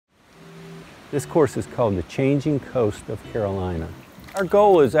This course is called The Changing Coast of Carolina. Our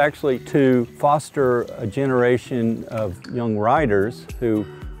goal is actually to foster a generation of young writers who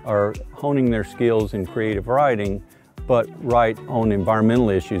are honing their skills in creative writing, but write on environmental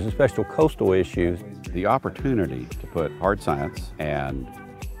issues, especially coastal issues. The opportunity to put hard science and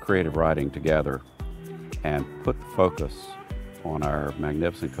creative writing together and put the focus on our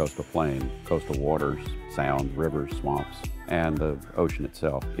magnificent coastal plain, coastal waters, sounds, rivers, swamps, and the ocean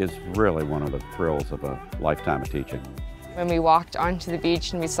itself is really one of the thrills of a lifetime of teaching. When we walked onto the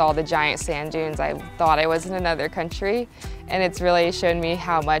beach and we saw the giant sand dunes, I thought I was in another country, and it's really shown me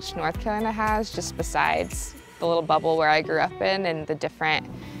how much North Carolina has just besides the little bubble where I grew up in and the different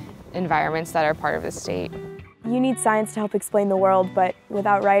environments that are part of the state. You need science to help explain the world, but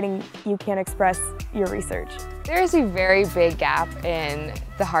without writing, you can't express your research. There is a very big gap in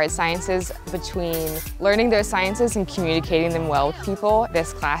the hard sciences between learning those sciences and communicating them well with people.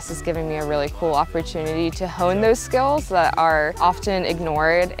 This class is giving me a really cool opportunity to hone those skills that are often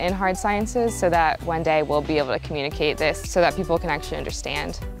ignored in hard sciences so that one day we'll be able to communicate this so that people can actually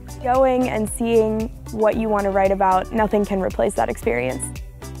understand. Going and seeing what you want to write about, nothing can replace that experience.